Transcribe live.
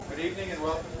evening and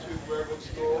welcome to Rare Book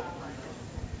School,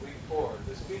 week 4.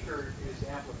 The speaker is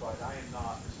amplified. I am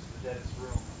not. This is the deadest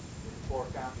room in 4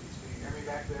 counties. Can you hear me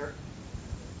back there?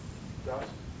 Josh?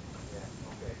 Yeah,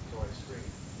 okay. So I scream.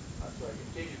 So I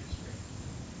continue to scream.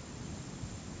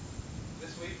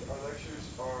 This week our lectures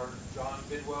are John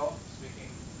Bidwell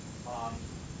speaking on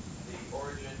the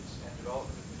origins and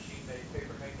development of machine-made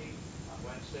papermaking on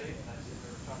Wednesday, and that's in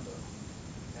the Rotunda.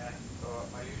 And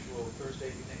my usual Thursday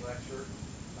evening lecture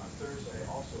on Thursday,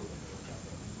 also in the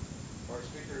Rotunda. Our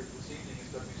speaker this evening is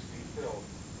W.C. Hill,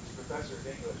 who's professor of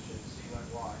English at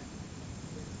CLNY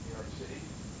in New York City,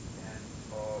 and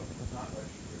has not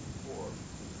lectured here before.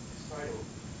 His title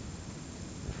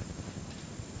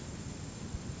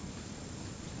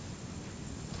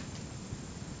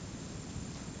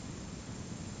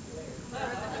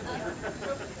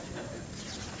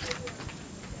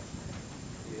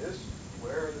is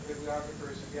Where Are the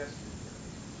Bibliographers of Yesteryear?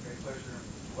 It's a great pleasure to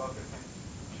welcome him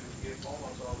to give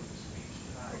almost all of his speech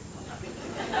tonight.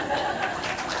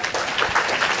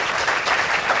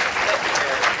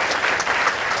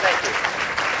 Thank you.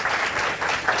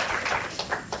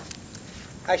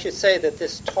 I should say that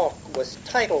this talk was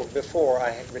titled before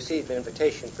I had received an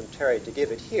invitation from Terry to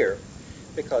give it here,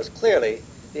 because clearly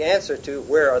the answer to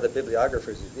where are the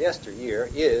bibliographers of yesteryear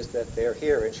is that they're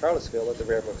here in Charlottesville at the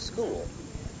Rare Book School.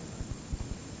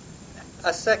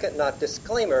 A second, not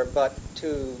disclaimer, but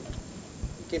to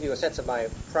give you a sense of my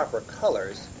proper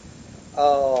colors,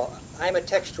 I'm a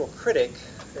textual critic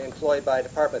employed by the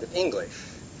Department of English.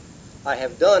 I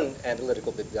have done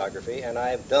analytical bibliography and I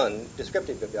have done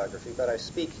descriptive bibliography, but I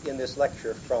speak in this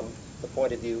lecture from the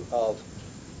point of view of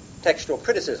textual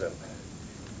criticism.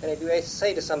 And if you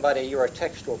say to somebody you're a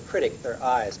textual critic, their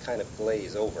eyes kind of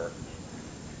glaze over.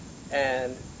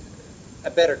 And a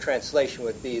better translation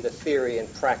would be the theory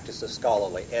and practice of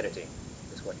scholarly editing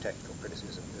is what textual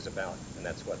criticism is about, and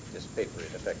that's what this paper,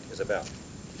 in effect, is about.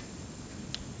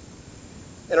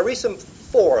 In a recent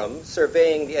forum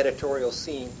surveying the editorial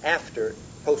scene after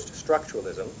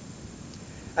post-structuralism,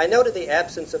 I noted the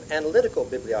absence of analytical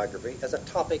bibliography as a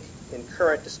topic in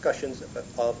current discussions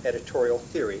of editorial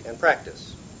theory and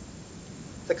practice.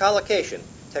 The collocation,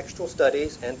 textual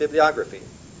studies and bibliography,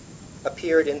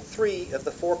 appeared in 3 of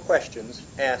the 4 questions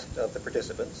asked of the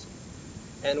participants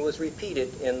and was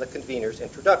repeated in the convener's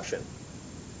introduction.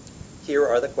 Here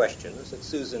are the questions that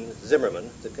Susan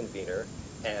Zimmerman, the convener,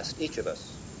 asked each of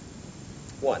us.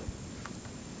 1.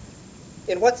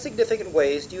 In what significant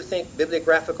ways do you think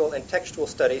bibliographical and textual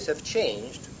studies have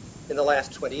changed in the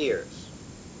last 20 years?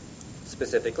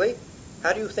 Specifically,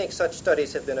 how do you think such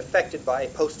studies have been affected by a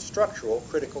post-structural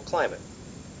critical climate?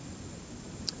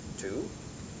 2.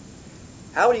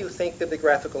 How do you think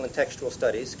bibliographical and textual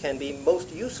studies can be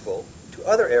most useful to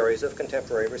other areas of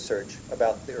contemporary research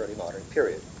about the early modern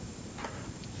period?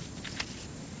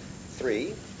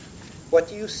 3. What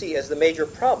do you see as the major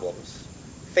problems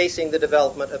facing the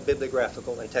development of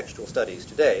bibliographical and textual studies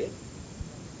today?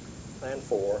 And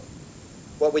 4.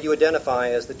 What would you identify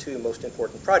as the 2 most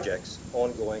important projects,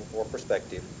 ongoing or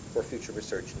prospective, for future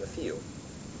research in the field?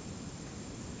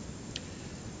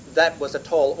 That was a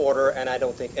tall order, and I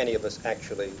don't think any of us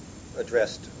actually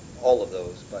addressed all of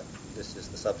those, but this is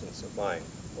the substance of mine,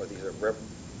 or these are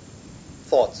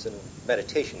thoughts and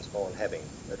meditations on having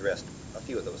addressed a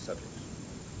few of those subjects.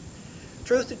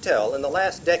 Truth to tell, in the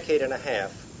last decade and a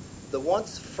half, the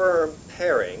once firm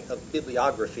pairing of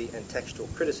bibliography and textual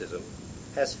criticism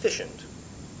has fissioned,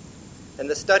 and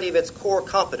the study of its core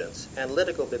competence,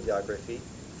 analytical bibliography,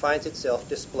 finds itself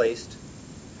displaced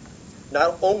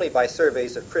not only by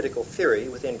surveys of critical theory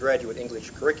within graduate English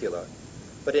curricula,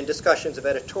 but in discussions of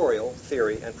editorial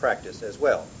theory and practice as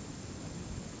well.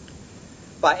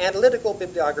 By analytical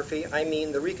bibliography, I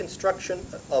mean the reconstruction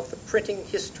of the printing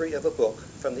history of a book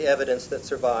from the evidence that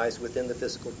survives within the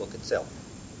physical book itself.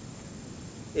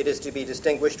 It is to be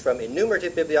distinguished from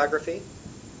enumerative bibliography,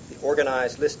 the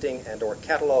organized listing and or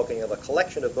cataloging of a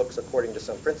collection of books according to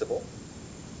some principle,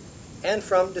 and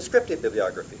from descriptive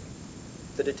bibliography,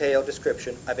 the detailed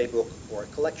description of a book or a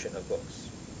collection of books.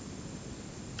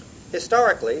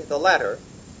 Historically, the latter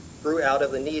grew out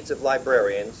of the needs of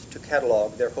librarians to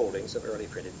catalog their holdings of early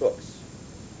printed books.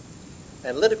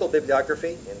 Analytical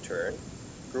bibliography, in turn,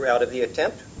 grew out of the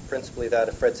attempt, principally that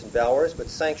of Fredson Bowers, but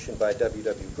sanctioned by W.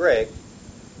 W. Gregg,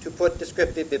 to put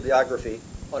descriptive bibliography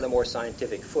on a more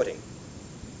scientific footing.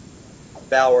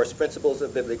 Bowers' principles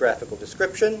of bibliographical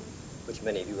description, which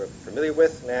many of you are familiar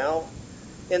with now,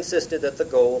 insisted that the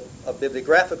goal of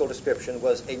bibliographical description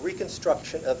was a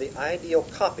reconstruction of the ideal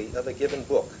copy of a given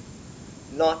book,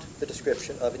 not the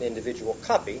description of an individual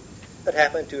copy that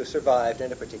happened to have survived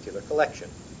in a particular collection.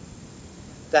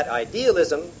 That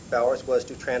idealism, Bowers was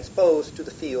to transpose to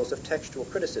the fields of textual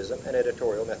criticism and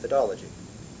editorial methodology.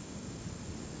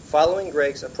 Following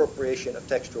Gregg's appropriation of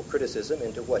textual criticism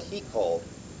into what he called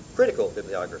critical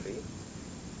bibliography,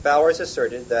 Bowers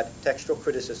asserted that textual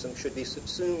criticism should be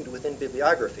subsumed within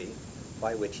bibliography,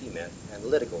 by which he meant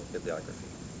analytical bibliography.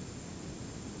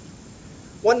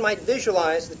 One might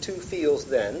visualize the two fields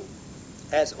then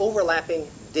as overlapping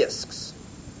discs,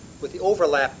 with the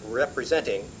overlap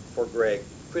representing, for Gregg,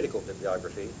 critical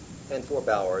bibliography, and for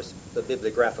Bowers, the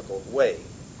bibliographical way.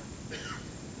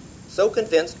 So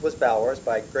convinced was Bowers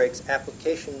by Gregg's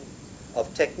application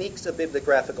of techniques of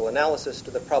bibliographical analysis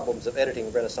to the problems of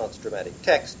editing Renaissance dramatic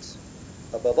texts,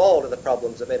 above all to the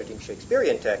problems of editing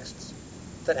Shakespearean texts,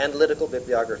 that analytical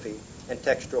bibliography and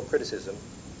textual criticism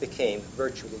became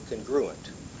virtually congruent.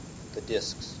 The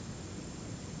discs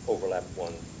overlap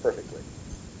one perfectly.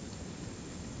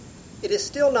 It is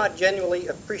still not genuinely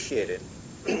appreciated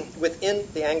within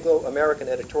the Anglo-American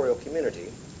editorial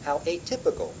community how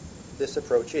atypical this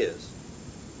approach is,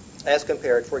 as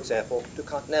compared, for example, to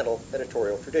continental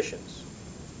editorial traditions.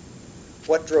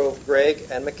 What drove Gregg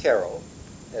and McCarroll,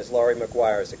 as Laurie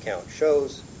McGuire's account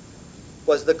shows,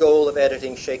 was the goal of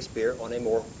editing Shakespeare on a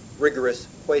more rigorous,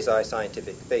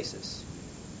 quasi-scientific basis.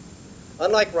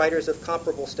 Unlike writers of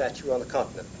comparable stature on the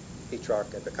continent,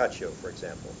 Petrarch and Boccaccio, for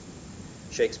example,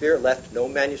 Shakespeare left no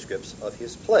manuscripts of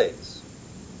his plays.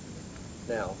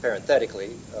 Now,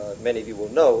 parenthetically, many of you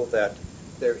will know that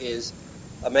there is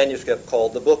a manuscript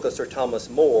called The Book of Sir Thomas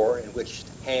More, in which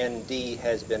Hand D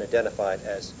has been identified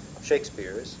as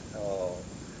Shakespeare's.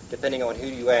 Depending on who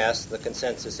you ask, the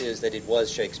consensus is that it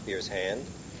was Shakespeare's hand,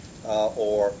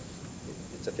 or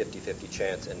it's a 50-50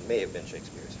 chance and may have been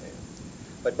Shakespeare's hand.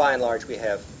 But by and large,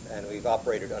 we've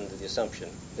operated under the assumption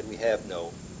that we have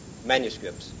no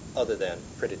manuscripts other than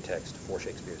printed text for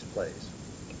Shakespeare's plays.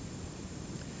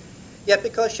 Yet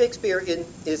because Shakespeare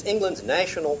is England's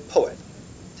national poet,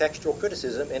 textual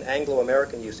criticism in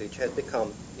Anglo-American usage has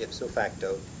become, ipso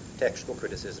facto, textual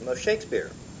criticism of Shakespeare.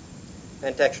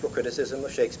 And textual criticism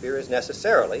of Shakespeare is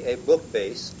necessarily a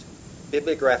book-based,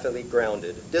 bibliographically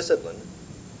grounded discipline,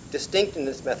 distinct in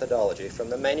its methodology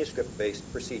from the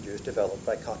manuscript-based procedures developed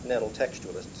by continental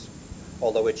textualists,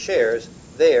 although it shares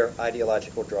their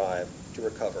ideological drive to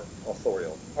recover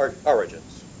authorial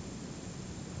origins.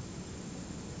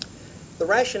 The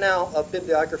rationale of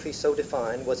bibliography so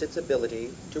defined was its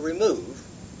ability to remove,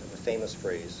 the famous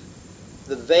phrase,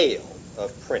 the veil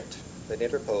of print that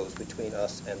interposed between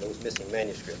us and those missing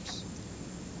manuscripts,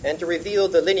 and to reveal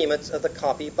the lineaments of the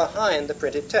copy behind the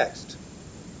printed text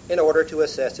in order to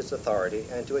assess its authority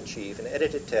and to achieve an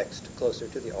edited text closer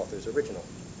to the author's original.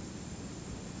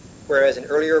 Whereas in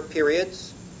earlier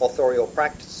periods, authorial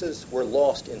practices were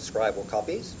lost in scribal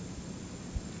copies,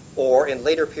 or in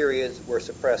later periods were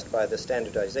suppressed by the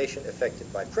standardization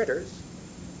effected by printers,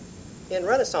 in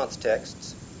Renaissance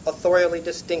texts, authorially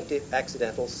distinctive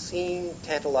accidentals seem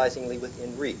tantalizingly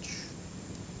within reach.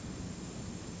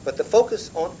 But the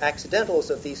focus on accidentals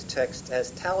of these texts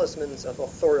as talismans of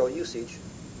authorial usage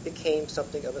became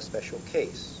something of a special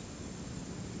case.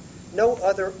 No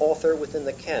other author within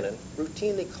the canon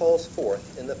routinely calls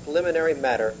forth in the preliminary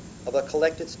matter of a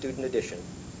collected student edition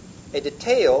a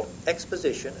detailed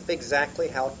exposition of exactly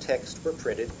how texts were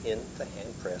printed in the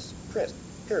hand-press print,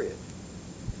 period.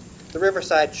 The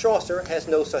Riverside Chaucer has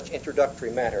no such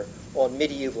introductory matter on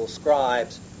medieval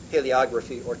scribes,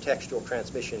 paleography, or textual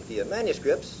transmission via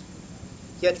manuscripts,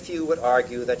 yet few would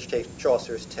argue that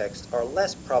Chaucer's texts are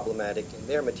less problematic in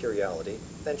their materiality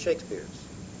than Shakespeare's.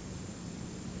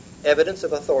 Evidence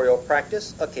of authorial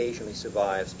practice occasionally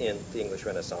survives in the English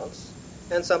Renaissance,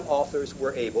 and some authors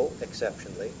were able,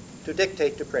 exceptionally, to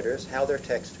dictate to printers how their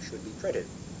text should be printed.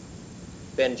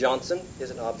 Ben Jonson is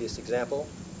an obvious example,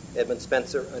 Edmund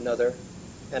Spenser another,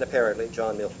 and apparently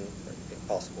John Milton a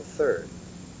possible third.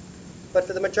 But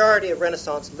for the majority of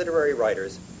Renaissance literary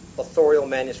writers, authorial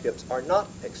manuscripts are not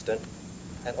extant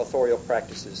and authorial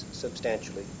practices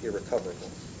substantially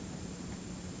irrecoverable.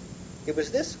 It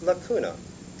was this lacuna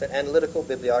that analytical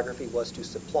bibliography was to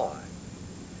supply,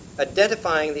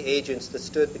 identifying the agents that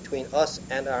stood between us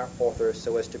and our authors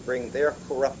so as to bring their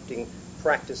corrupting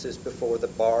practices before the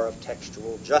bar of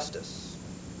textual justice.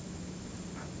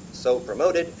 So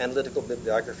promoted, analytical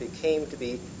bibliography came to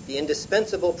be the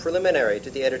indispensable preliminary to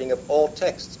the editing of all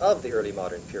texts of the early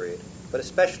modern period, but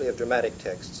especially of dramatic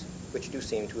texts, which do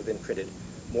seem to have been printed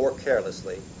more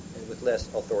carelessly and with less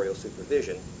authorial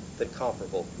supervision than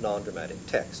comparable non-dramatic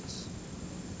texts.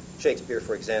 Shakespeare,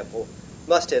 for example,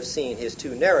 must have seen his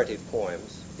two narrative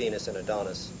poems, Venus and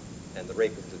Adonis and The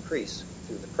Rape of Lucrece,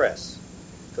 through the press,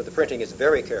 for the printing is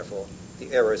very careful,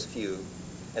 the errors few,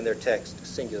 and their text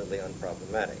singularly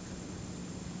unproblematic.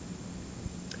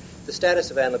 The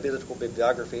status of analytical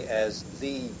bibliography as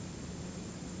the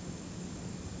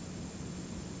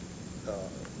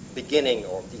beginning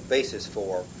or the basis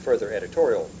for further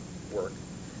editorial work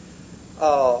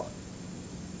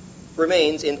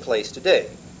remains in place today.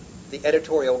 The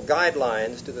editorial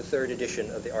guidelines to the third edition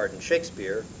of the Ardent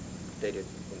Shakespeare, dated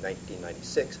in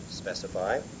 1996,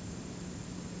 specify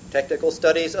technical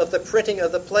studies of the printing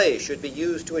of the play should be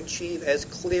used to achieve as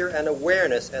clear an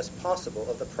awareness as possible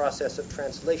of the process of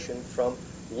translation from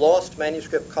lost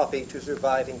manuscript copy to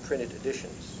surviving printed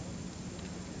editions.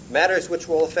 Matters which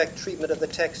will affect treatment of the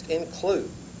text include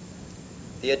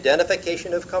the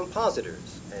identification of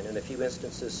compositors, and in a few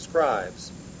instances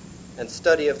scribes, and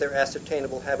study of their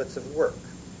ascertainable habits of work,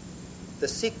 the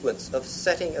sequence of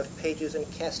setting of pages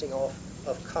and casting off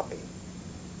of copy,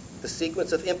 the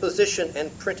sequence of imposition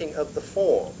and printing of the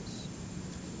forms,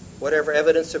 whatever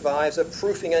evidence survives of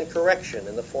proofing and correction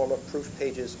in the form of proof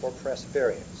pages or press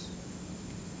variants.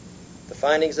 The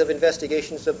findings of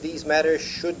investigations of these matters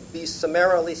should be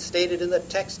summarily stated in the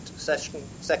text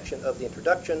section of the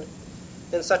introduction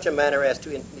in such a manner as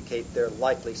to indicate their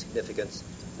likely significance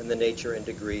and the nature and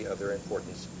degree of their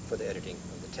importance for the editing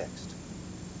of the text.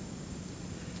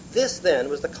 This, then,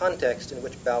 was the context in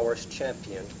which Bowers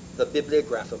championed the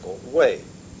bibliographical way.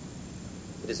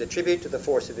 It is a tribute to the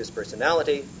force of his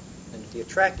personality and to the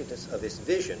attractiveness of his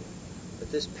vision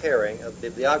that this pairing of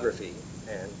bibliography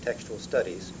and textual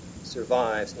studies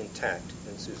survives intact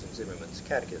in Susan Zimmerman's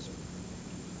catechism.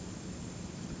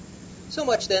 So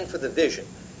much, then, for the vision.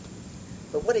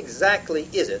 But what exactly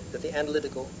is it that the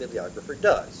analytical bibliographer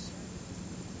does?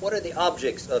 What are the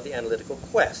objects of the analytical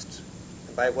quest,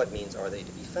 and by what means are they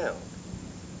to be found?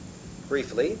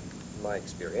 Briefly, in my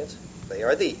experience, they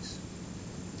are these.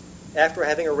 After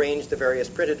having arranged the various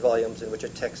printed volumes in which a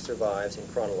text survives in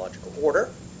chronological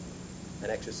order, an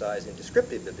exercise in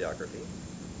descriptive bibliography,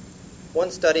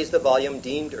 one studies the volume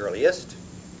deemed earliest,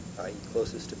 i.e.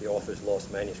 closest to the author's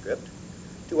lost manuscript,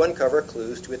 to uncover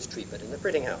clues to its treatment in the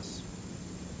printing house.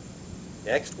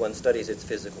 Next, one studies its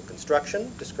physical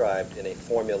construction, described in a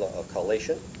formula of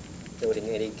collation, noting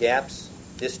any gaps,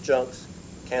 disjuncts,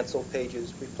 canceled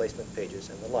pages, replacement pages,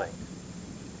 and the like.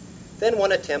 Then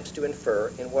one attempts to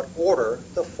infer in what order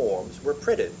the forms were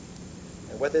printed,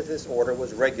 and whether this order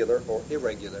was regular or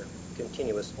irregular,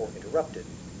 continuous or interrupted.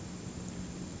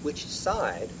 Which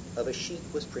side of a sheet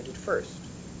was printed first?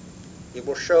 It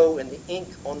will show in the ink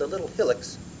on the little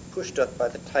hillocks pushed up by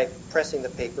the type pressing the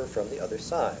paper from the other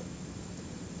side.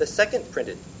 The second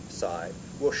printed side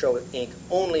will show ink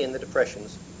only in the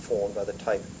depressions formed by the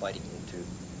type biting into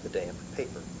the damp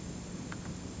paper.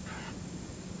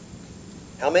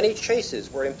 How many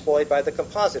chases were employed by the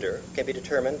compositor can be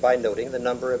determined by noting the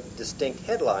number of distinct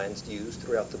headlines used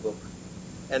throughout the book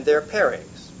and their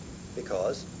pairings,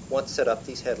 because once set up,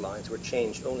 these headlines were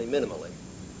changed only minimally,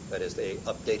 that is, they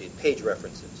updated page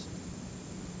references.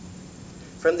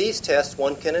 From these tests,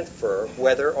 one can infer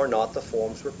whether or not the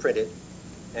forms were printed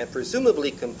and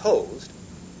presumably composed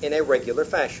in a regular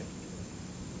fashion.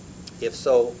 If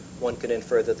so, one can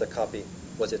infer that the copy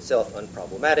was itself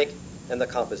unproblematic and the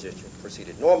composition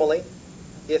proceeded normally.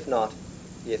 If not,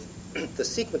 if the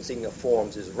sequencing of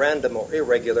forms is random or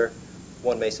irregular,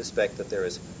 one may suspect that there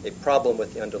is a problem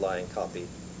with the underlying copy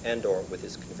and or with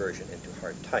its conversion into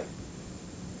hard type.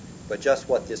 But just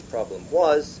what this problem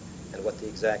was and what the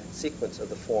exact sequence of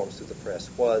the forms through the press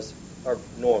was are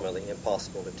normally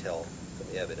impossible to tell from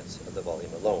the evidence of the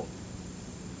volume alone.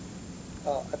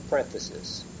 A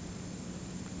parenthesis.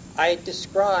 I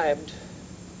described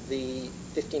the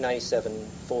 1597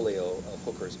 folio of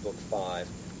Hooker's Book 5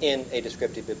 in a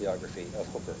descriptive bibliography of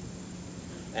Hooker.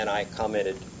 And I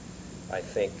commented,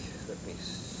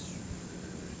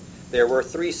 there were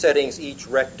 3 settings, each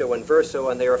recto and verso,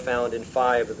 and they are found in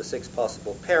 5 of the 6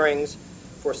 possible pairings.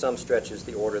 For some stretches,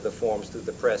 the order of the forms through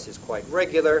the press is quite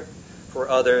regular. For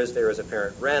others, there is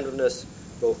apparent randomness,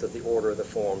 both of the order of the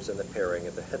forms and the pairing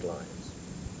of the headlines.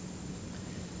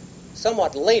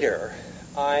 Somewhat later,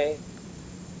 I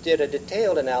did a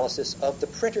detailed analysis of the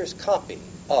printer's copy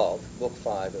of Book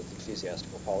 5 of the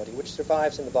Ecclesiastical Polity, which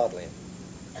survives in the Bodleian,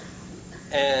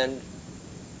 and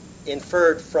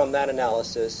inferred from that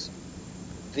analysis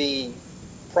the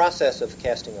process of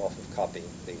casting off of copy,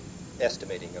 the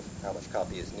estimating of how much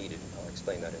copy is needed. I'll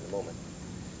explain that in a moment.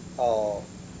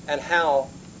 And how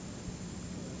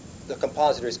the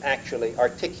compositors actually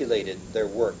articulated their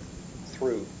work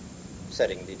through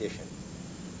setting the edition.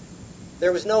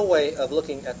 There was no way of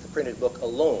looking at the printed book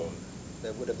alone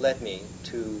that would have led me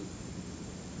to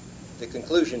the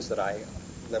conclusions that I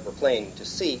that were plain to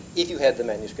see if you had the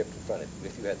manuscript in front of you,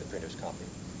 if you had the printer's copy.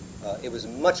 It was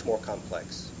much more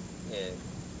complex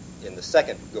in the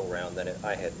second go-round than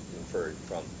I had inferred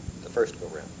from the first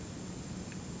go-round.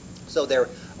 So there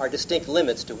are distinct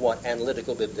limits to what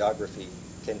analytical bibliography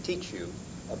can teach you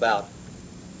about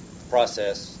the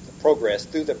process, the progress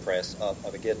through the press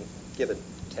of a given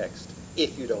text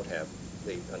if you don't have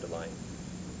the underlying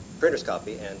printer's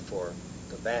copy, and for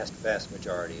the vast, vast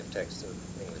majority of texts of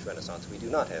English Renaissance, we do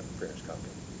not have a printer's copy.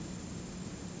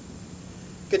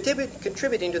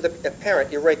 Contributing to the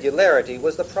apparent irregularity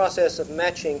was the process of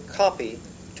matching copy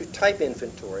to type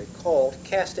inventory called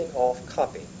casting off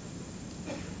copy.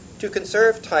 To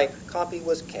conserve type, copy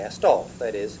was cast off,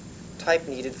 that is, type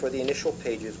needed for the initial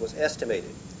pages was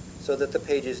estimated, so that the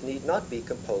pages need not be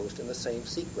composed in the same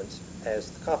sequence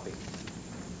as the copy.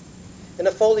 In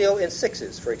a folio in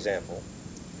sixes, for example,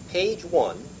 page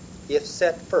 1, if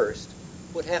set first,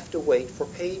 would have to wait for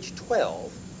page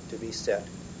 12 to be set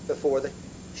before the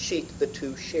sheet the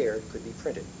two shared could be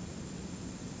printed.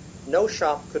 No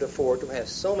shop could afford to have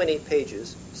so many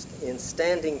pages in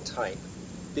standing type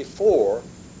before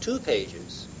two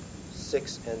pages,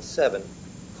 6 and 7,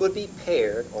 could be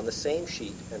paired on the same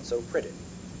sheet and so printed.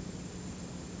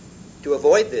 To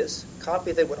avoid this,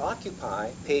 copy that would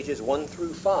occupy pages 1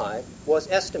 through 5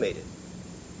 was estimated,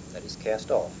 that is,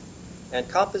 cast off, and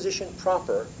composition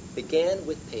proper began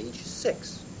with page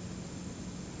 6.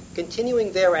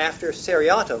 Continuing thereafter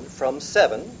seriatim from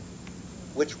 7,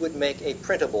 which would make a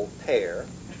printable pair,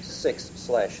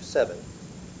 6/7,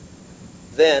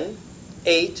 then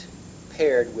 8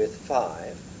 paired with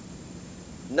 5,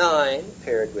 9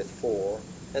 paired with 4,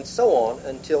 and so on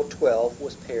until 12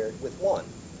 was paired with 1.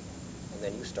 And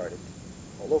then you started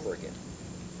all over again.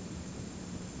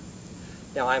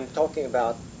 Now I'm talking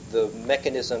about the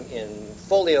mechanism in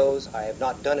folios. I have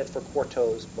not done it for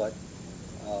quartos, but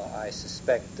I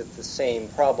suspect that the same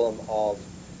problem of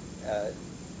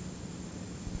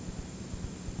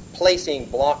placing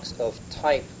blocks of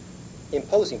type,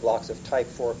 imposing blocks of type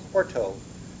for a quarto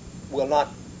will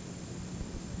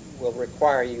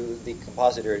require you, the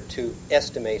compositor, to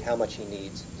estimate how much he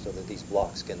needs so that these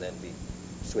blocks can then be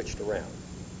switched around.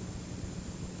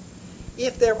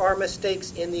 If there are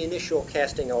mistakes in the initial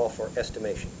casting off or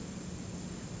estimation,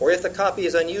 or if the copy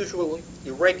is unusually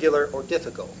irregular or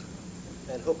difficult,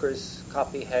 and Hooker's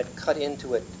copy had cut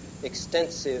into it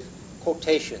extensive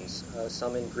quotations,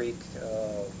 some in Greek,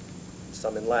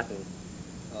 some in Latin,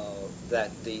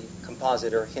 that the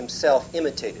compositor himself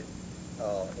imitated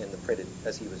in the printed,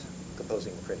 as he was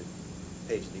composing the printed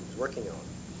page that he was working on.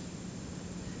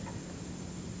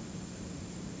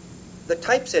 The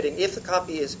typesetting, if the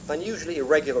copy is unusually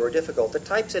irregular or difficult, the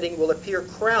typesetting will appear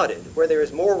crowded where there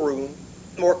is more room,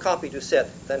 more copy to set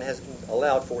than has been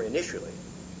allowed for initially,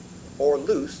 or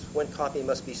loose when copy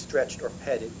must be stretched or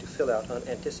padded to fill out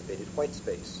unanticipated white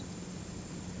space.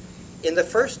 In the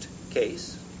first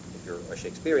case, if you're a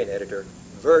Shakespearean editor,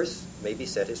 verse may be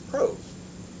set as prose.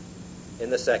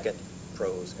 In the second,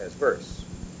 prose as verse.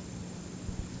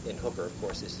 In Hooker, of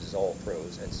course, this is all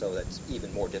prose, and so that's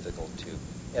even more difficult to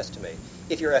estimate.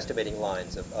 If you're estimating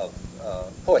lines of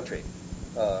poetry,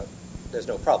 there's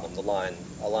no problem. A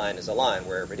line is a line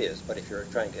wherever it is. But if you're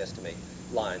trying to estimate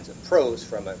lines of prose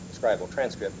from a scribal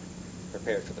transcript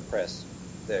prepared for the press,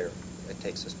 there it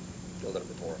takes us a little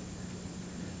bit more.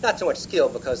 Not so much skill,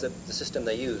 because the system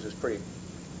they used was pretty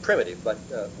primitive, but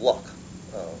luck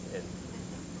in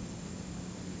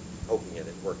hoping that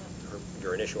it worked.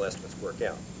 Your initial estimates work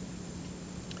out.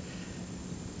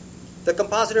 The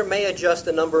compositor may adjust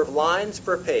the number of lines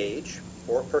per page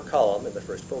or per column in the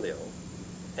first folio,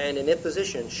 and in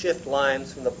imposition shift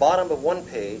lines from the bottom of one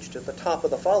page to the top of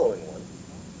the following one,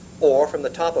 or from the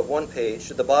top of one page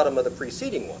to the bottom of the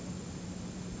preceding one.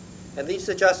 And these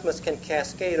adjustments can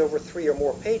cascade over 3 or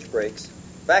more page breaks,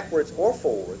 backwards or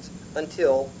forwards,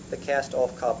 until the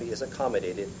cast-off copy is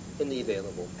accommodated in the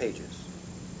available pages.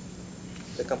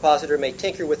 The compositor may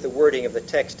tinker with the wording of the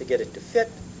text to get it to fit,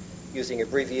 using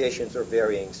abbreviations or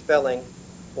varying spelling,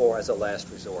 or as a last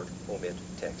resort, omit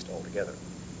text altogether.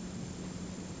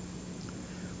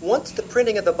 Once the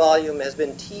printing of the volume has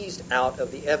been teased out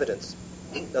of the evidence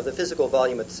of the physical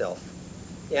volume itself,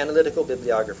 the analytical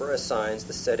bibliographer assigns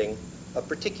the setting of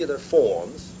particular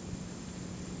forms.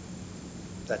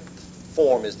 That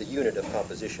form is the unit of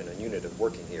composition, a unit of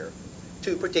working here,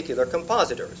 to particular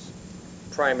compositors,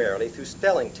 primarily through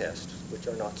spelling tests, which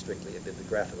are not strictly a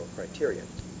bibliographical criterion.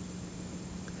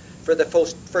 For the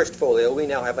first folio, we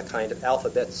now have a kind of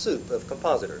alphabet soup of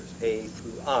compositors, A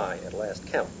through I at last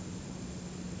count.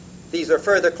 These are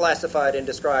further classified and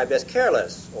described as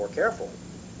careless or careful,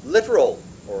 literal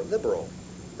or liberal,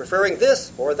 preferring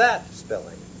this or that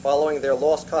spelling, following their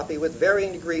lost copy with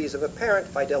varying degrees of apparent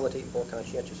fidelity or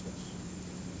conscientiousness.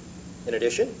 In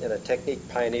addition, in a technique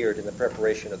pioneered in the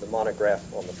preparation of the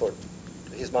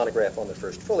his monograph on the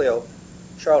first folio,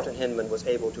 Charlton Hinman was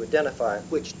able to identify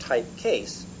which type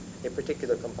case a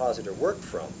particular compositor worked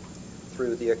from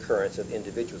through the occurrence of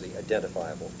individually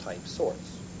identifiable type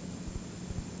sorts.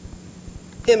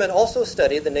 Hinman also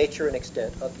studied the nature and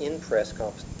extent of in-press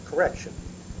correction.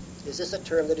 Is this a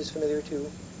term that is familiar to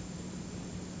you?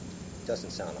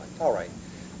 Doesn't sound like it. All right.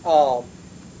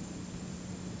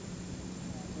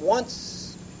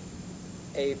 Once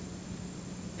a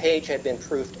page had been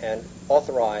proofed and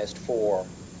authorized for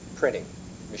printing,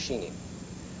 machining,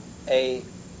 a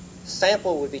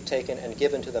sample would be taken and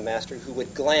given to the master, who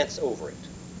would glance over it.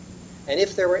 And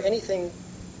if there were anything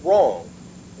wrong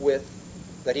with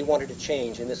that he wanted to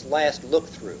change in this last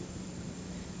look-through,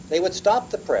 they would stop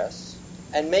the press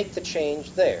and make the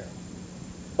change there.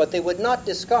 But they would not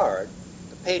discard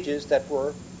the pages that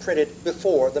were printed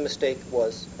before the mistake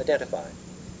was identified.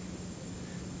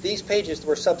 These pages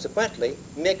were subsequently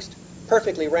mixed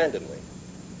perfectly randomly.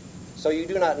 So you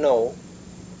do not know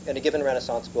in a given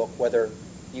Renaissance book whether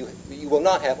you will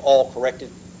not have all corrected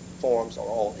forms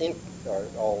or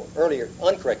all earlier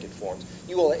uncorrected forms.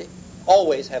 You will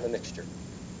always have a mixture.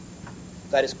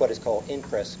 That is what is called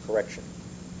in-press correction.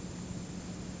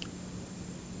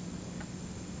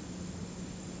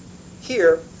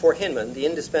 Here, for Hinman, the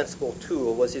indispensable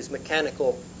tool was his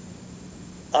mechanical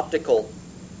optical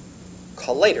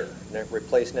collator,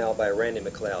 replaced now by Randy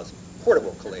McLeod's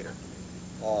portable collator.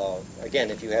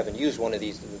 Again, if you haven't used one of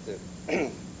these, the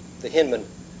Hinman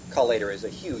collator is a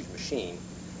huge machine,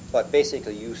 but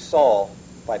basically you saw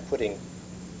by putting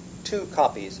two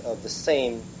copies of the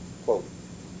same, quote,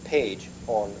 page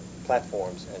on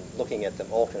platforms and looking at them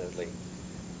alternately,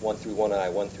 one through one eye,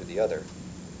 one through the other,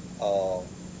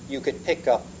 you could pick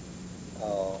up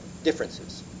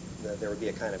differences. There would be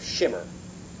a kind of shimmer,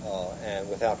 and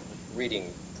without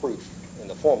reading proof in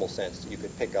the formal sense, you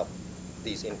could pick up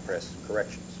these in-press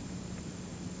corrections.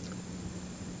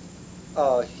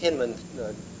 Hinman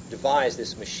devised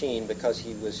this machine because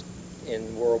he was,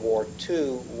 in World War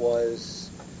II, was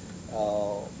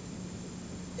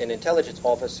an intelligence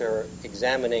officer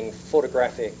examining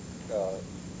photographic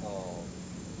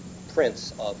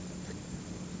prints of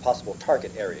possible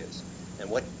target areas. And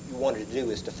what you wanted to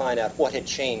do is to find out what had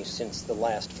changed since the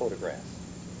last photograph.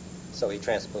 So he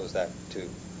transposed that to,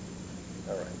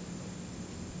 all right.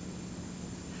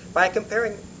 By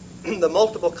comparing the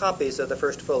multiple copies of the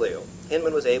first folio,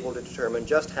 Hinman was able to determine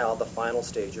just how the final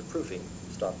stage of proofing,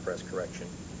 stop press correction,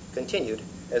 continued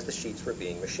as the sheets were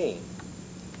being machined.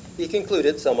 He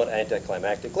concluded, somewhat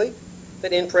anticlimactically,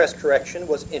 that in-press correction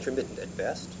was intermittent at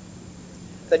best,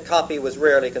 that copy was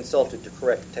rarely consulted to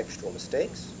correct textual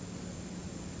mistakes,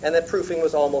 and that proofing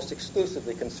was almost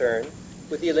exclusively concerned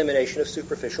with the elimination of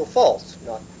superficial faults,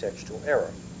 not textual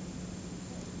error.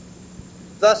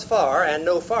 Thus far, and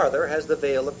no farther, has the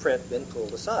veil of print been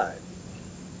pulled aside.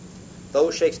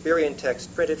 Those Shakespearean texts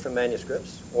printed from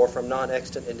manuscripts or from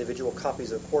non-extant individual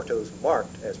copies of quartos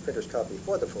marked as printer's copy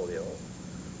for the folio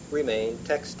remain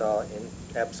texta in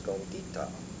abscondita.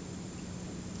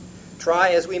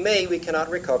 Try as we may, we cannot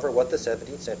recover what the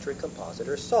 17th century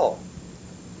compositors saw.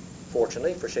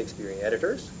 Fortunately for Shakespearean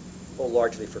editors, though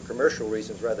largely for commercial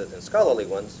reasons rather than scholarly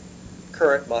ones,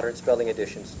 current modern spelling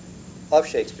editions of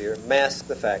Shakespeare mask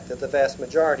the fact that the vast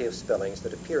majority of spellings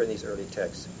that appear in these early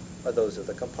texts are those of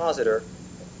the compositor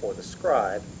or the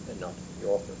scribe and not the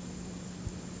author.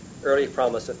 Early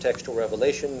promise of textual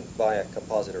revelation via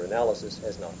compositor analysis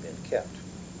has not been kept.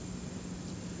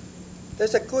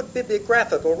 There's a good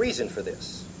bibliographical reason for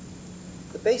this.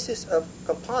 The basis of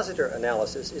compositor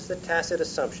analysis is the tacit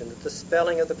assumption that the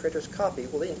spelling of the printer's copy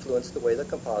will influence the way the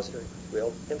compositor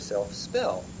will himself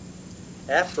spell.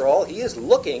 After all, he is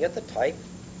looking at the type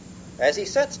as he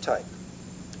sets type.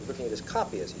 He's looking at his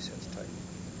copy as he sets type.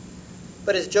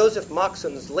 But as Joseph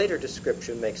Moxon's later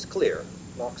description makes clear,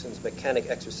 Moxon's Mechanic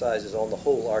Exercises on the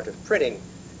Whole Art of Printing,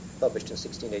 published in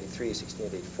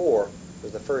 1683-1684,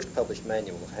 was the first published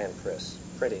manual of hand press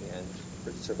printing, and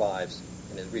it survives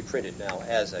and is reprinted now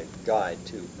as a guide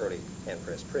to early hand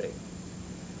press printing.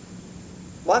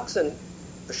 Moxon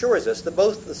assures us that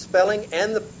both the spelling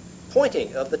and the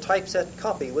pointing of the typeset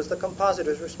copy was the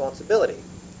compositor's responsibility,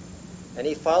 and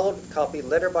he followed the copy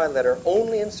letter by letter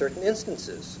only in certain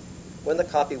instances, when the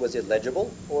copy was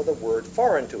illegible or the word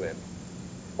foreign to him,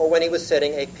 or when he was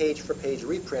setting a page-for-page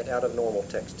reprint out of normal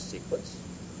text sequence,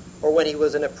 or when he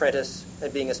was an apprentice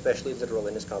and being especially literal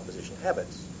in his composition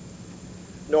habits.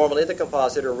 Normally, the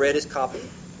compositor read his copy,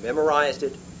 memorized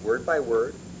it word by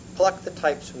word, pluck the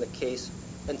types from the case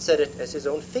and set it as his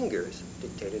own fingers,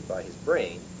 dictated by his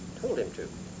brain, told him to.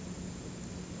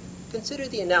 Consider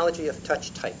the analogy of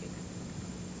touch typing.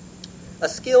 A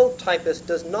skilled typist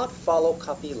does not follow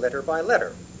copy letter by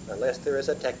letter, unless there is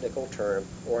a technical term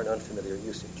or an unfamiliar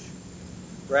usage.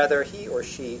 Rather, he or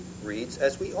she reads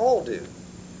as we all do.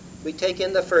 We take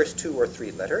in the first 2 or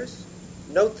 3 letters,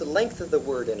 note the length of the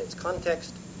word in its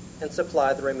context, and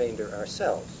supply the remainder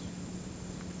ourselves.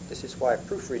 This is why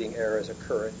proofreading errors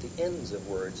occur at the ends of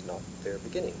words, not their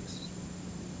beginnings.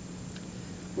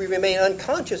 We remain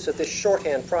unconscious of this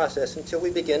shorthand process until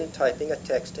we begin typing a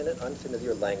text in an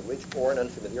unfamiliar language or an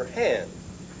unfamiliar hand.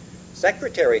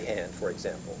 Secretary hand, for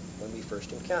example, when we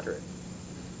first encounter it.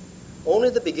 Only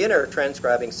the beginner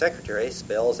transcribing secretary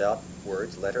spells out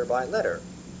words letter by letter.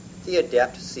 The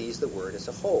adept sees the word as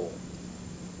a whole.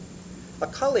 A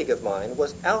colleague of mine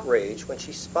was outraged when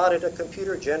she spotted a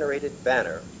computer-generated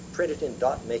banner printed in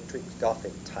dot matrix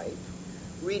Gothic type,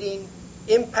 reading,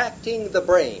 "Impacting the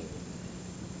brain."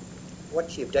 What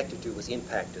she objected to was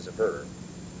impact as a verb.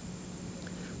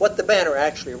 What the banner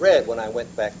actually read when I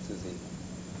went back to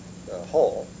the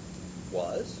hall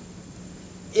was,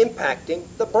 "Impacting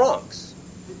the Bronx,"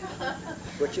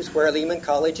 which is where Lehman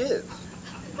College is,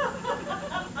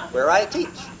 where I teach.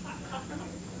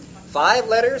 5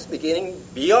 letters beginning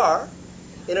BR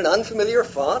in an unfamiliar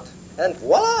font, and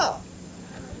voila!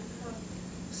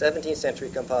 17th century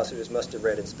compositors must have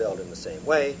read and spelled in the same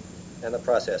way, and the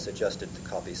process adjusted the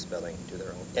copy spelling to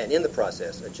their own, and in the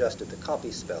process adjusted the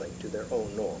copy spelling to their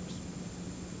own norms.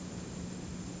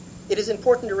 It is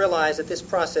important to realize that this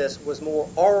process was more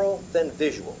oral than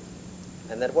visual,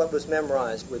 and that what was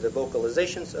memorized were the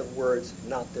vocalizations of words,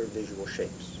 not their visual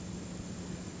shapes.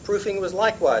 Proofing was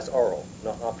likewise oral,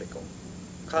 not optical.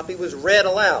 Copy was read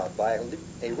aloud by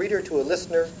a reader to a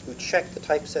listener who checked the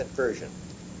typeset version.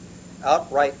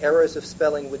 Outright errors of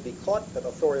spelling would be caught, but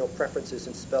authorial preferences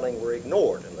in spelling were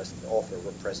ignored unless the author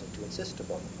were present to insist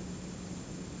upon them.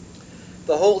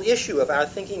 The whole issue of our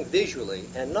thinking visually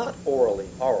and not orally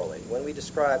when we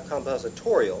describe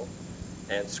compositorial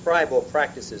and scribal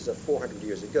practices of 400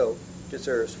 years ago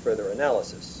deserves further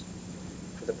analysis.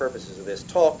 For the purposes of this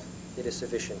talk, it is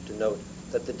sufficient to note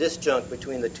that the disjunct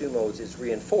between the 2 modes is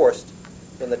reinforced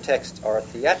when the texts are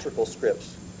theatrical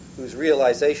scripts whose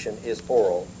realization is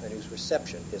oral and whose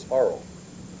reception is oral.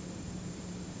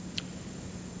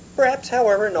 Perhaps,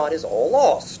 however, not is all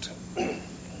lost.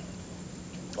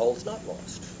 All is not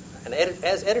lost. And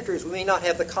as editors, we may not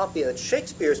have the copy that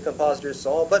Shakespeare's compositors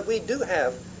saw, but we do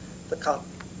have the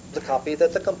copy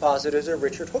that the compositors of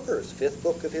Richard Hooker's 5th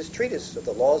book of his treatise of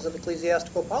the Laws of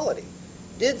Ecclesiastical Polity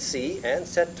did see and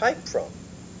set type from.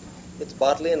 It's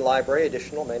Bodleian Library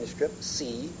Additional Manuscript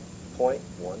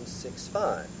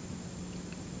C.165.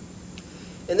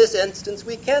 In this instance,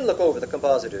 we can look over the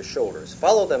compositor's shoulders,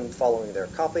 follow them following their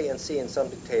copy, and see in some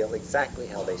detail exactly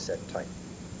how they set type.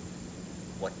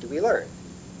 What do we learn?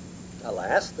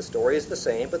 Alas, the story is the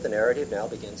same, but the narrative now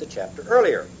begins a chapter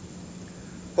earlier.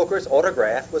 Hooker's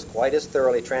autograph was quite as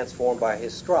thoroughly transformed by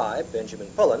his scribe,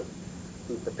 Benjamin Pullen,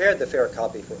 who prepared the fair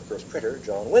copy for Hooker's printer,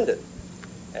 John Wyndon,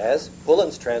 as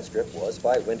Pullen's transcript was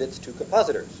by Wyndon's 2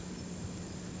 compositors.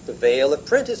 The veil of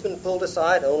print has been pulled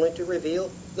aside only to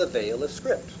reveal the veil of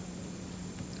script.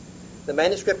 The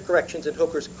manuscript corrections in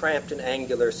Hooker's cramped and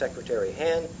angular secretary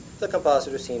hand, the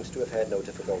compositor seems to have had no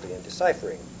difficulty in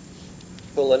deciphering.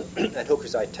 Pullen and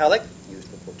Hooker's italic,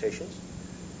 used in quotations,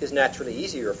 is naturally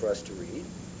easier for us to read,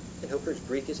 and Hooker's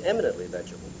Greek is eminently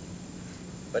legible.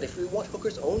 But if we want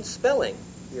Hooker's own spelling,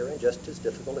 we are in just as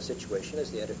difficult a situation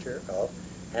as the editor of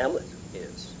Hamlet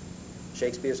is.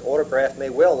 Shakespeare's autograph may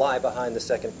well lie behind the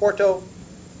 2nd quarto,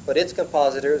 but its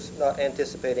compositors, not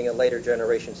anticipating a later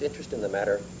generation's interest in the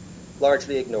matter,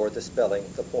 largely ignored the spelling,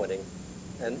 the pointing,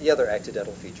 and the other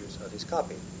accidental features of his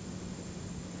copy.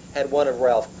 Had one of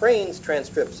Ralph Crane's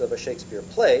transcripts of a Shakespeare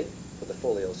play for the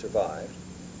folio survived,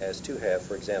 as to have,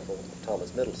 for example,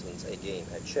 Thomas Middleton's A Game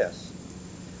at Chess,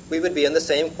 we would be in the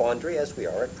same quandary as we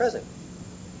are at present.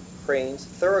 Crane's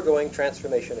thoroughgoing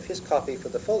transformation of his copy for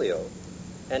the folio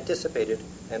anticipated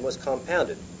and was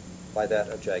compounded by that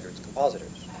of Jaggert's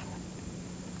compositors.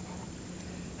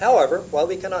 However, while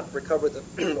we cannot recover the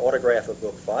autograph of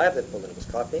Book 5 that Pullen was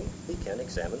copying, we can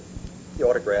examine the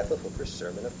autograph of Hooker's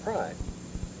Sermon of Pride.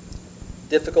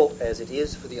 Difficult as it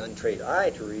is for the untrained eye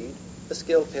to read, the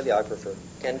skilled paleographer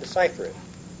can decipher it.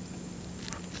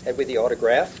 Had we the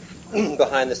autograph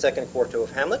behind the 2nd quarto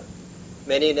of Hamlet,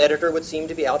 many an editor would seem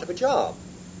to be out of a job.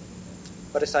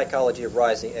 But a psychology of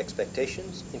rising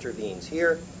expectations intervenes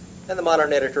here, and the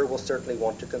modern editor will certainly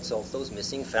want to consult those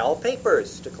missing foul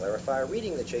papers to clarify a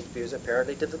reading that Shakespeare's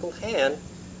apparently difficult hand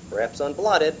perhaps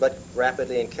unblotted, but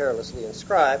rapidly and carelessly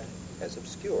inscribed as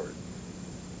obscured.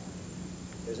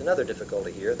 There's another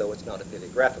difficulty here, though it's not a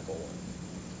bibliographical one.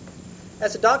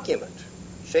 As a document,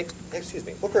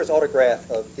 Hooker's autograph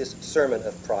of his Sermon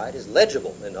of Pride is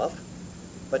legible enough,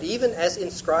 but even as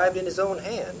inscribed in his own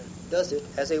hand, does it,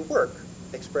 as a work,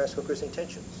 express Hooker's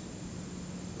intentions.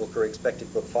 Hooker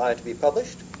expected Book 5 to be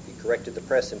published. He corrected the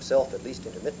press himself, at least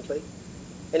intermittently,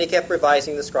 and he kept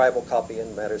revising the scribal copy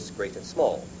in matters great and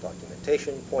small,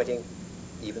 documentation, pointing,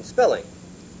 even spelling,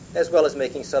 as well as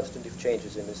making substantive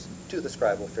changes to the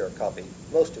scribal fair copy,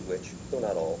 most of which, though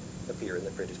not all, appear in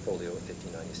the printed folio of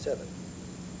 1597.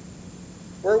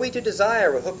 Were we to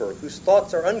desire a Hooker whose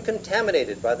thoughts are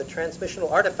uncontaminated by the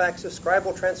transmissional artifacts of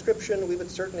scribal transcription, we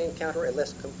would certainly encounter a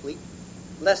less complete,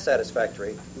 less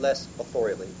satisfactory, less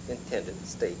authorially intended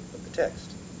state of the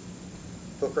text.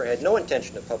 Hooker had no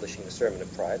intention of publishing the Sermon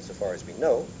of Pride, so far as we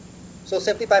know, so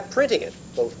simply by printing it,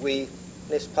 both we and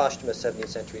his posthumous 17th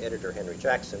century editor Henry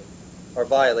Jackson are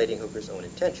violating Hooker's own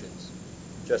intentions,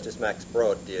 just as Max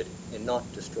Brod did in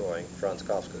not destroying Franz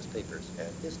Kafka's papers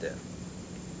at his death.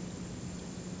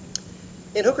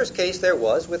 In Hooker's case, there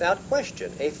was, without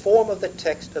question, a form of the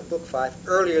text of Book 5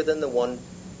 earlier than the one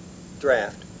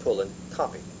draft Pullen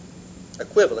copy,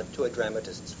 equivalent to a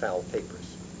dramatist's foul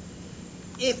papers.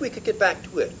 If we could get back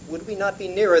to it, would we not be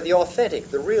nearer the authentic,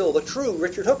 the real, the true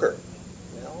Richard Hooker?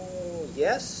 Well,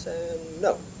 yes and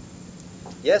no.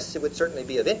 Yes, it would certainly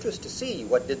be of interest to see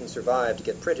what didn't survive to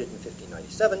get printed in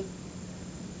 1597,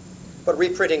 but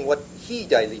reprinting what he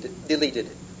deleted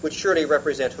would surely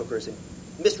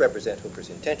misrepresent Hooker's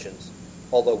intentions,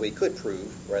 although we could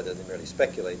prove, rather than merely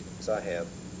speculate, as I have,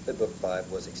 that Book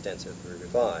 5 was extensively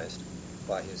revised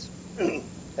by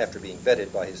after being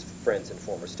vetted by his friends and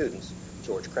former students,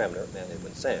 George Cramner and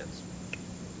Edwin Sands.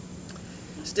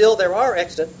 Still, there are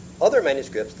extant other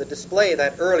manuscripts that display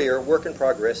that earlier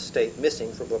work-in-progress state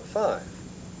missing from Book 5.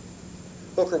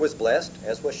 Hooker was blessed,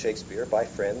 as was Shakespeare, by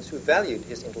friends who valued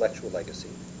his intellectual legacy,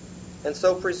 and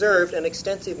so preserved an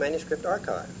extensive manuscript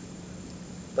archive.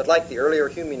 But like the earlier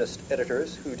humanist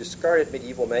editors who discarded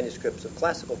medieval manuscripts of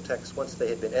classical texts once they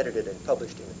had been edited and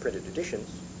published in printed editions,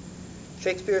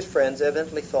 Shakespeare's friends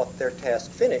evidently thought their task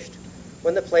finished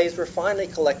when the plays were finally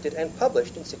collected and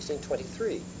published in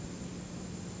 1623.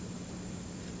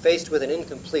 Faced with an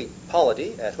incomplete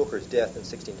polity at Hooker's death in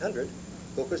 1600,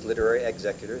 Hooker's literary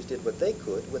executors did what they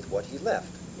could with what he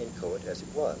left, inchoate as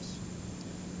it was.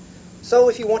 So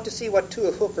if you want to see what two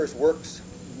of Hooker's works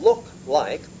look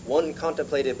like, one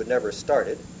contemplated but never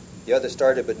started, the other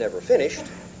started but never finished,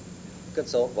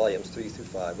 consult volumes 3 through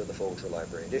 5 of the Folger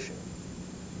Library edition.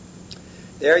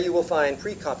 There you will find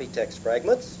pre-copy text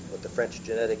fragments, what the French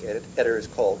genetic editors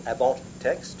called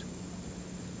avant-text,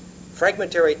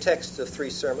 fragmentary texts of 3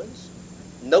 sermons,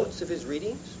 notes of his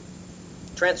readings,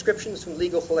 transcriptions from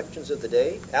legal collections of the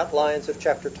day, outlines of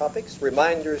chapter topics,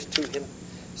 reminders to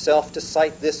himself to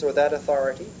cite this or that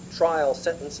authority, trial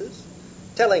sentences,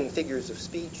 telling figures of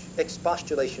speech,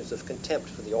 expostulations of contempt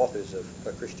for the authors of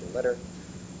A Christian Letter,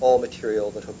 all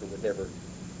material that Hooker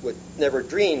would never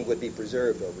dream would be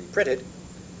preserved or reprinted,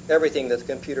 everything that the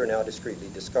computer now discreetly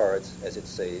discards as it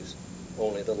saves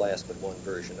only the last but one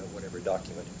version of whatever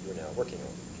document you're now working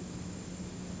on.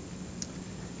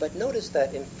 But notice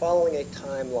that in following a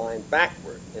timeline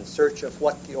backward in search of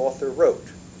what the author wrote,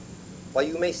 while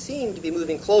you may seem to be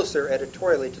moving closer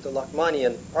editorially to the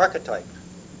Lockmanian archetype,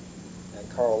 and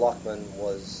Karl Lockman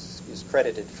is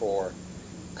credited for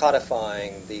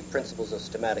codifying the principles of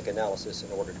systematic analysis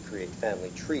in order to create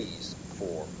family trees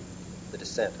for the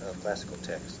descent of classical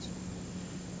texts.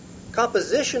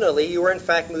 Compositionally, you are in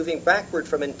fact moving backward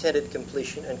from intended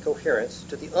completion and coherence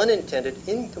to the unintended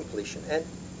incompletion and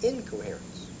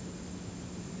incoherence.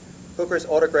 Hooker's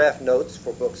autograph notes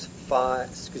for books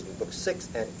 6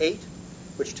 and 8,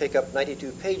 which take up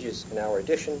 92 pages in our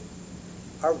edition,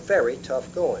 are very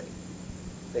tough going.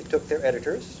 They took their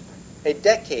editors a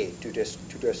decade to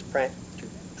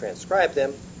transcribe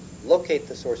them, locate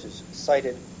the sources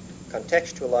cited,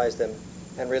 contextualize them,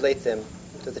 and relate them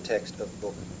to the text of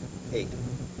Book 8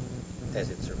 as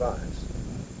it survives.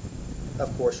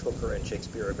 Of course, Hooker and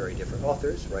Shakespeare are very different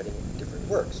authors, writing different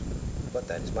works, but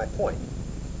that is my point.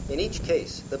 In each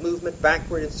case, the movement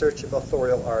backward in search of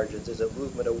authorial origins is a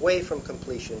movement away from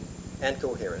completion and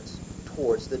coherence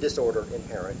towards the disorder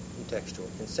inherent in textual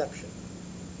conception.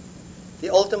 The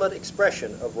ultimate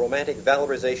expression of romantic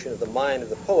valorization of the mind of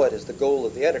the poet as the goal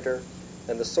of the editor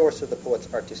and the source of the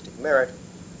poet's artistic merit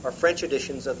are French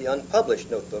editions of the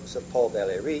unpublished notebooks of Paul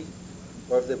Valéry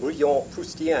or of the Brouillon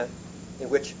Proustien, in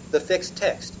which the fixed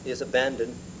text is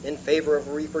abandoned in favor of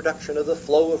a reproduction of the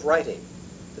flow of writing,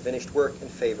 the finished work in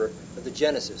favor of the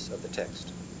genesis of the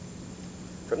text.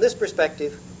 From this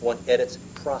perspective, one edits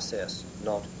process,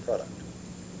 not product.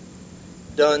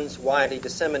 Donne's widely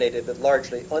disseminated but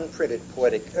largely unprinted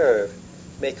poetic oeuvre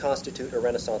may constitute a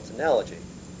Renaissance analogy,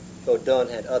 though Donne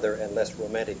had other and less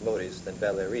romantic motives than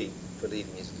Valéry for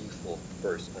leaving his youthful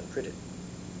verse unprinted.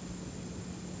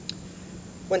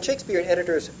 When Shakespearean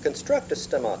editors construct a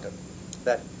stemmata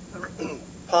that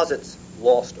posits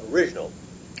lost originals,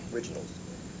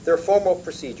 their formal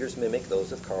procedures mimic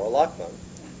those of Karl Lachmann,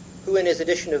 who in his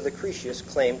edition of Lucretius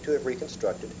claimed to have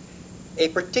reconstructed a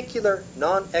particular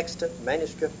non-extant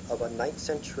manuscript of the 9th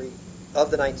century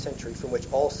from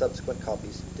which all subsequent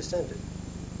copies descended.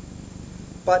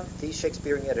 But these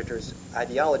Shakespearean editors'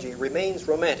 ideology remains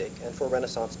romantic and for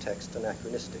Renaissance text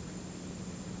anachronistic.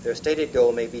 Their stated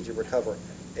goal may be to recover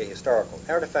a historical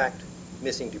artifact,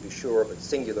 missing to be sure but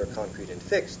singular, concrete, and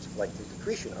fixed, like the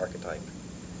Lucretian archetype.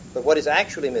 But what is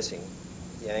actually missing,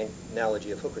 the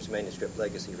analogy of Hooker's manuscript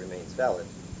legacy remains valid,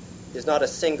 is not a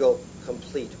single,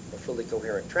 complete, or fully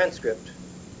coherent transcript,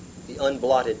 the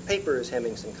unblotted papers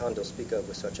Hemmings and Condell speak of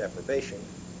with such approbation,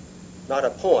 not a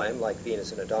poem like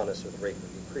Venus and Adonis or the Rape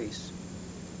of Lucrece,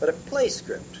 but a play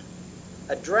script,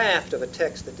 a draft of a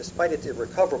text that, despite its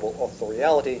irrecoverable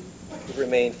authoriality, would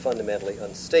remain fundamentally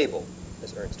unstable,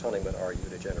 as Ernst Honigmann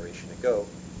argued a generation ago,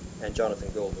 and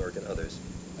Jonathan Goldberg and others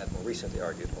have more recently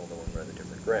argued, although on rather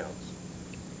different grounds.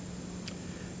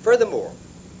 Furthermore,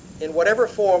 in whatever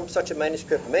form such a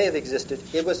manuscript may have existed,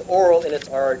 it was oral in its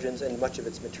origins and much of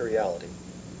its materiality,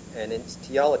 and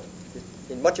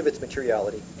in much of its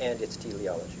materiality and its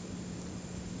teleology.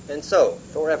 And so,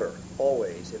 forever,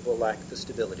 always, it will lack the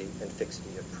stability and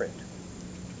fixity of print.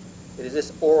 It is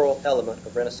this oral element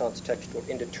of Renaissance textual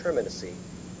indeterminacy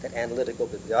that analytical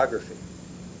bibliography,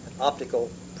 an optical,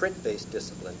 print-based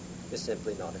discipline, is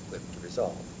simply not equipped to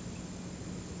resolve.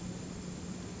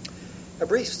 A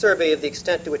brief survey of the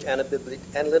extent to which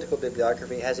analytical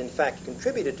bibliography has in fact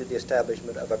contributed to the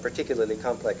establishment of a particularly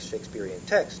complex Shakespearean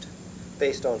text,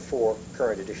 based on 4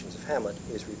 current editions of Hamlet,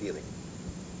 is revealing.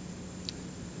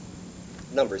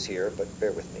 Numbers here, but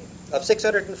bear with me. Of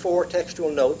 604 textual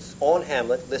notes on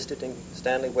Hamlet listed in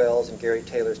Stanley Wells and Gary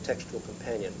Taylor's Textual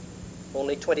Companion,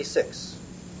 only 26,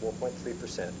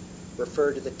 4.3%,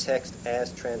 refer to the text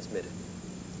as transmitted.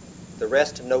 The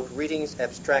rest note readings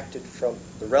abstracted from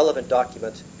the relevant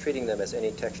documents, treating them as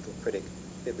any textual critic,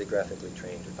 bibliographically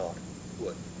trained or not,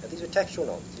 would. And these are textual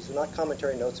notes. These are not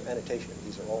commentary notes or annotation.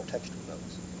 These are all textual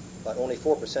notes. But only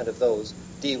 4% of those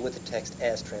deal with the text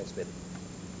as transmitted.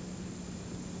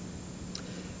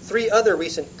 3 other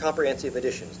recent comprehensive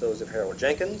editions, those of Harold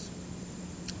Jenkins,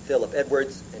 Philip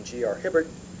Edwards, and G.R. Hibbert,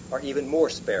 are even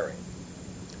more sparing.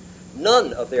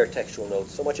 None of their textual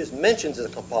notes so much as mentions a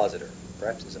compositor,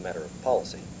 perhaps as a matter of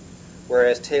policy,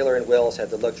 whereas Taylor and Wells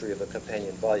had the luxury of a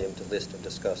companion volume to list and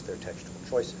discuss their textual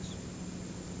choices.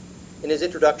 In his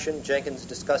introduction, Jenkins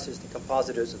discusses the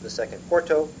compositors of the second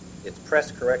quarto, its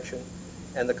press correction,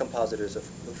 and the compositors of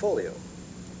the folio.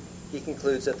 He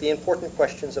concludes that the important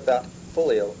questions about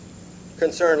folio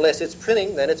concern less its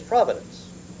printing than its provenance.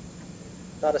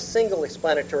 Not a single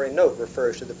explanatory note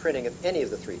refers to the printing of any of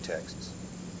the 3 texts,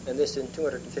 and this in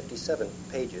 257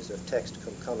 pages of text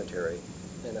commentary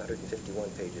and 151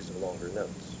 pages of longer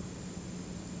notes.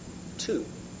 2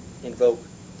 invoke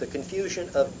the confusion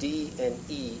of D and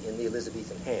E in the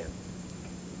Elizabethan hand,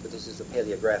 but this is a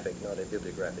paleographic, not a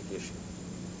bibliographic issue.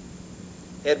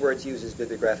 Edwards uses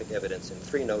bibliographic evidence in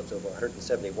 3 notes over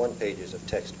 171 pages of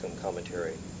text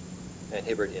commentary, and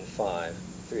Hibbert in 5,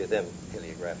 3 of them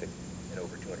paleographic, and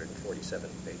over 247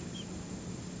 pages.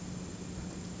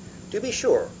 To be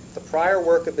sure, the prior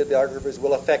work of bibliographers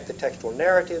will affect the textual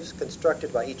narratives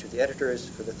constructed by each of the editors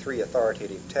for the 3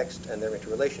 authoritative texts and their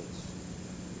interrelations.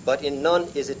 But in none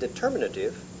is it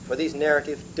determinative, for these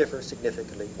narratives differ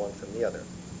significantly one from the other,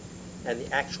 and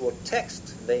the actual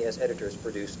texts they as editors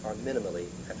produce are minimally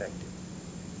effective.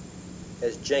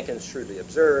 As Jenkins shrewdly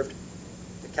observed,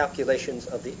 the calculations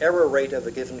of the error rate of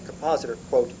a given compositor,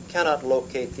 quote, cannot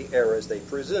locate the errors they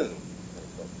presume,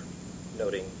 unquote,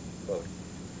 noting, quote,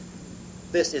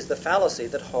 this is the fallacy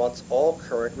that haunts all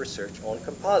current research on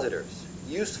compositors.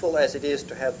 Useful as it is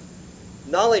to have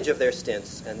knowledge of their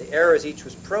stints and the errors each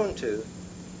was prone to,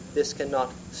 this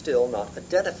cannot still not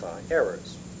identify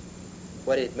errors.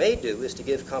 What it may do is to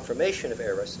give confirmation of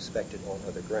errors suspected on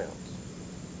other grounds.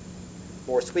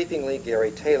 More sweepingly,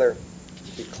 Gary Taylor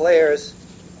declares,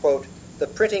 quote, the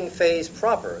printing phase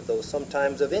proper, though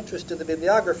sometimes of interest to the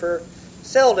bibliographer,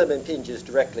 seldom impinges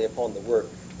directly upon the work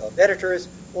of editors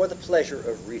or the pleasure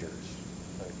of readers.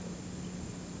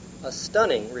 Unquote. A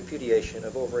stunning repudiation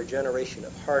of over a generation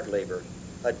of hard labor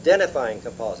identifying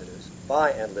compositors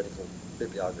by analytical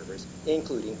bibliographers,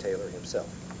 including Taylor himself.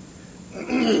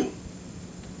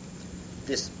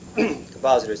 This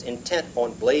compositor's intent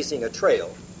on blazing a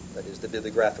trail, that is, the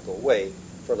bibliographical way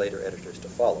for later editors to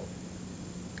follow.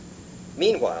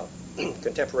 Meanwhile,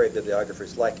 contemporary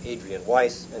bibliographers like Adrian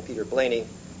Weiss and Peter Blaney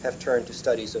have turned to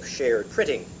studies of shared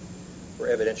printing, where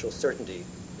evidential certainty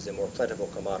is a more plentiful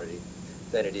commodity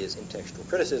than it is in textual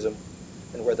criticism,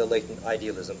 and where the latent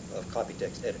idealism of copy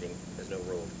text editing has no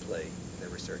role to play in their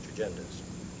research agendas.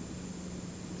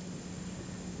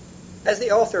 As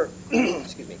the author,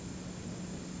 excuse me,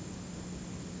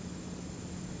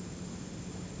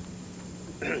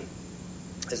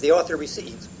 as the author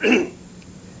recedes,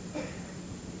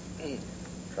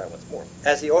 try once more.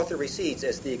 As the author recedes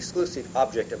as the exclusive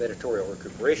object of editorial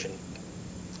recuperation,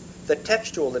 the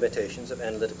textual limitations of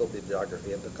analytical bibliography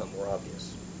have become more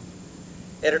obvious.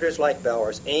 Editors like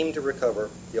Bowers aim to recover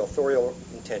the authorial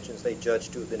intentions they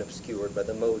judged to have been obscured by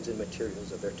the modes and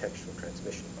materials of their textual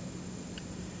transmission.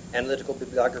 Analytical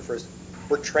bibliographers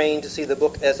were trained to see the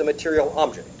book as a material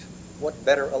object. What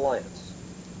better alliance?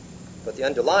 But the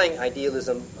underlying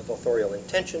idealism of authorial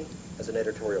intention as an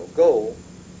editorial goal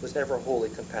was never wholly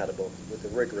compatible with the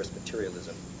rigorous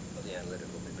materialism of the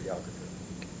analytical bibliographer.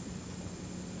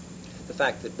 The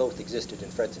fact that both existed in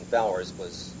Fredson and Bowers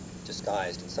was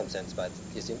disguised in some sense by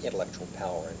his intellectual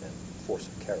power and force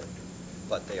of character,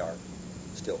 but they are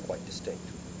still quite distinct.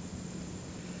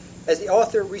 As the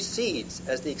author recedes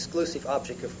as the exclusive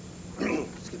object of,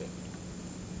 excuse me,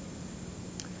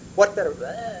 what better,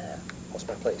 lost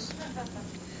my place.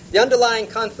 The underlying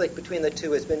conflict between the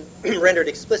two has been rendered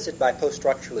explicit by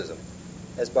post-structuralism,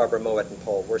 as Barbara Mowat and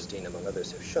Paul Werstein, among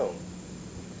others, have shown.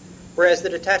 Whereas the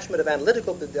detachment of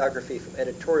analytical bibliography from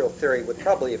editorial theory would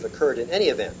probably have occurred in any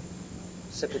event,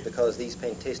 simply because these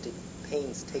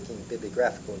painstaking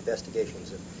bibliographical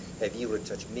investigations have yielded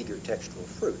such meager textual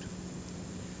fruit.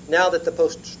 Now that the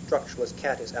post-structuralist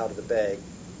cat is out of the bag,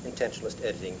 intentionalist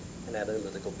editing and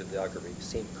analytical bibliography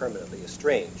seem permanently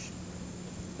estranged,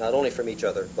 not only from each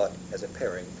other, but as a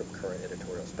pairing from current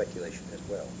editorial speculation as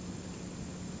well.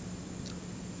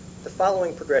 The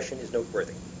following progression is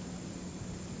noteworthy.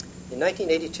 In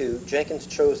 1982, Jenkins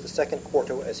chose the second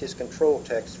quarto as his control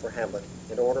text for Hamlet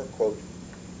in order, quote,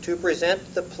 to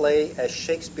present the play as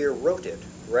Shakespeare wrote it,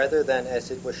 rather than as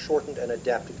it was shortened and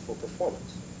adapted for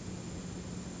performance.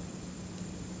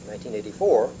 In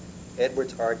 1984,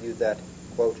 Edwards argued that,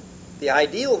 quote, the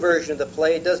ideal version of the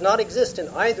play does not exist in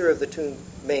either of the two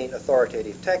main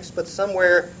authoritative texts, but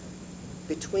somewhere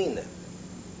between them,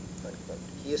 unquote.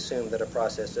 He assumed that a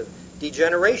process of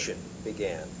degeneration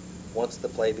began once the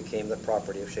play became the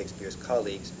property of Shakespeare's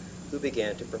colleagues who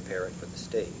began to prepare it for the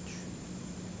stage.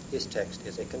 His text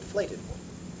is a conflated one.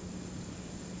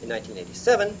 In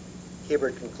 1987,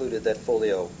 Hibbert concluded that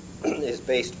Folio is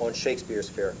based on Shakespeare's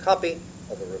fair copy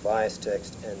of the revised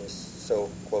text and is so,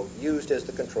 quote, used as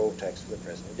the control text for the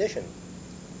present edition.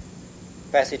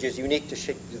 Passages unique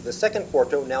to the second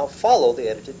quarto now follow the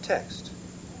edited text.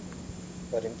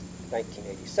 But in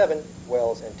 1987,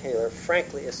 Wells and Taylor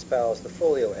frankly espoused the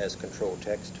Folio as control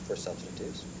text for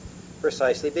substantives,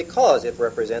 precisely because it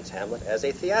represents Hamlet as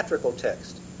a theatrical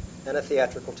text, and a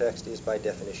theatrical text is by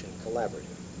definition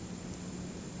collaborative.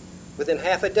 Within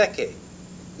half a decade,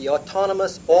 the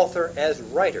autonomous author as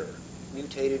writer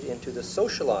mutated into the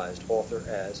socialized author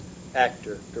as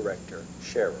actor, director,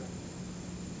 sharer.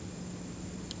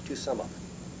 To sum up.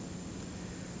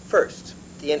 First,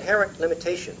 the inherent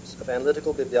limitations of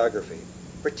analytical bibliography,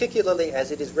 particularly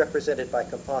as it is represented by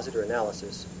compositor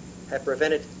analysis, have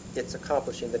prevented its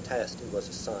accomplishing the task it was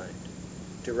assigned,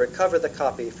 to recover the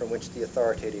copy from which the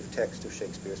authoritative text of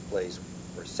Shakespeare's plays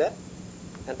were set,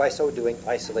 and by so doing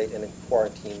isolate and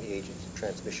quarantine the agents of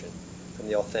transmission from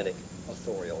the authentic,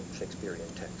 authorial Shakespearean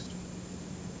text.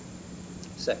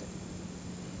 Second,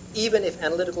 even if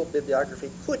analytical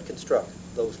bibliography could construct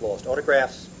those lost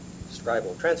autographs,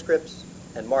 scribal transcripts,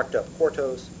 and marked up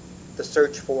quartos, the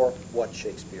search for what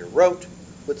Shakespeare wrote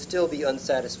would still be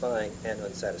unsatisfying and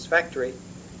unsatisfactory,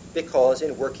 because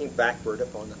in working backward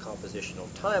upon the compositional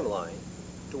timeline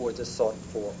towards a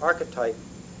sought-for archetype,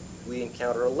 we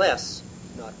encounter less,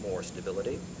 not more,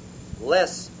 stability,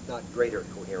 less, not greater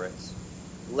coherence,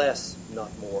 less,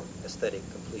 not more, aesthetic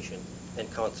completion,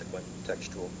 and consequent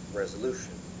textual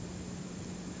resolution.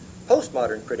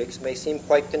 Postmodern critics may seem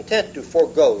quite content to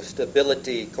forego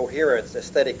stability, coherence,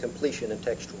 aesthetic completion, and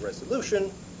textual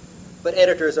resolution, but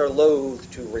editors are loath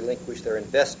to relinquish their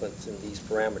investments in these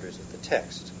parameters of the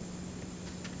text.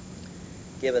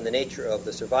 Given the nature of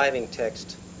the surviving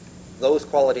text, those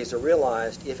qualities are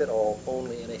realized, if at all,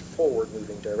 only in a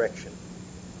forward-moving direction.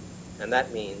 And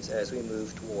that means as we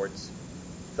move towards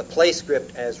the play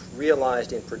script as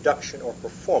realized in production or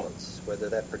performance, whether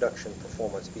that production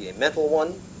performance be a mental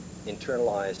one,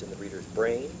 internalized in the reader's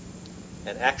brain,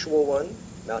 an actual one,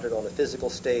 mounted on a physical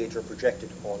stage or projected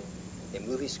on a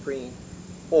movie screen,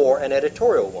 or an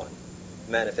editorial one,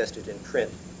 manifested in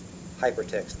print,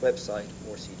 hypertext website,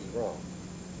 or CD-ROM.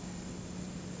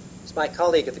 As my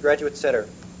colleague at the Graduate Center,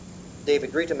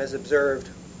 David Greetham, has observed,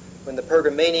 when the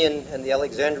Pergamanian and the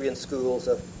Alexandrian schools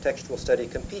of textual study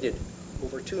competed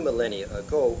over 2 millennia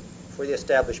ago for the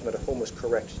establishment of Homer's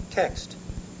correct text,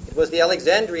 it was the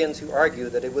Alexandrians who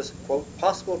argued that it was, quote,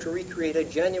 possible to recreate a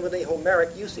genuinely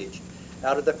Homeric usage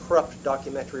out of the corrupt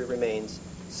documentary remains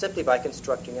simply by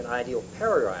constructing an ideal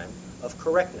paradigm of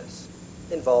correctness,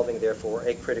 involving, therefore,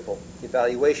 a critical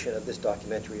evaluation of this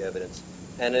documentary evidence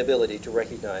and an ability to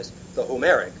recognize the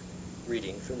Homeric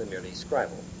reading from the merely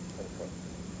scribal, unquote.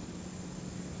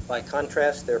 By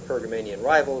contrast, their Pergamanian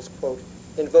rivals, quote,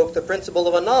 invoke the principle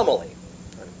of anomaly,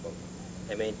 unquote,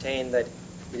 and maintain that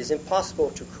it is impossible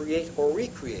to create or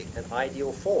recreate an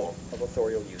ideal form of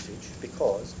authorial usage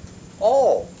because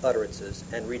all utterances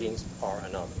and readings are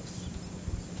anomalous.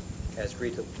 As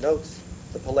Greetham notes,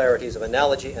 the polarities of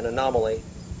analogy and anomaly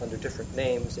under different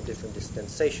names and different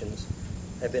dispensations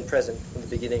have been present from the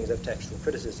beginnings of textual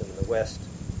criticism in the West,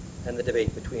 and the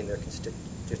debate between their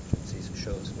constituencies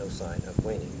shows no sign of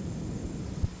waning.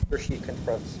 Here she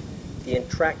confronts the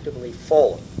intractably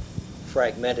fallen,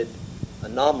 fragmented,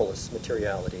 anomalous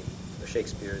materiality of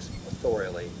Shakespeare's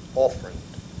authorially offered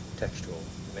textual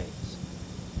remains.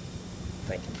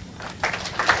 Thank you.